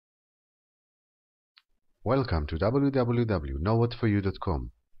Welcome to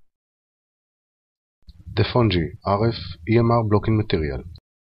www.knowwhatforyou.com. The PONGE RF EMR blocking material.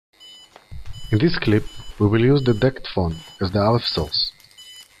 In this clip, we will use the decked phone as the RF source.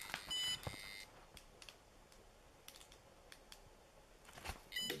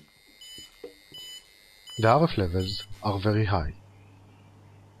 The RF levels are very high.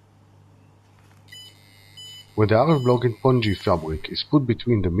 When the RF blocking Pong fabric is put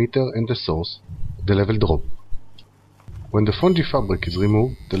between the meter and the source, the level drop. When the Pong fabric is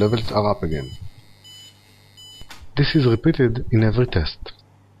removed, the levels are up again. This is repeated in every test.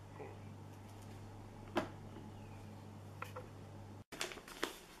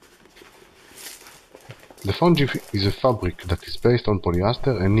 The Pong is a fabric that is based on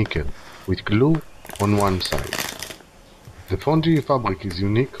polyester and nickel, with glue on one side. The Pong fabric is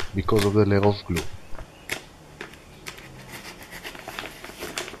unique because of the layer of glue.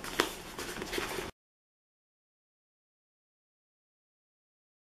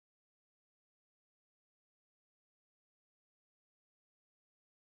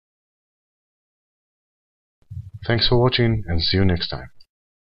 Thanks for watching and see you next time.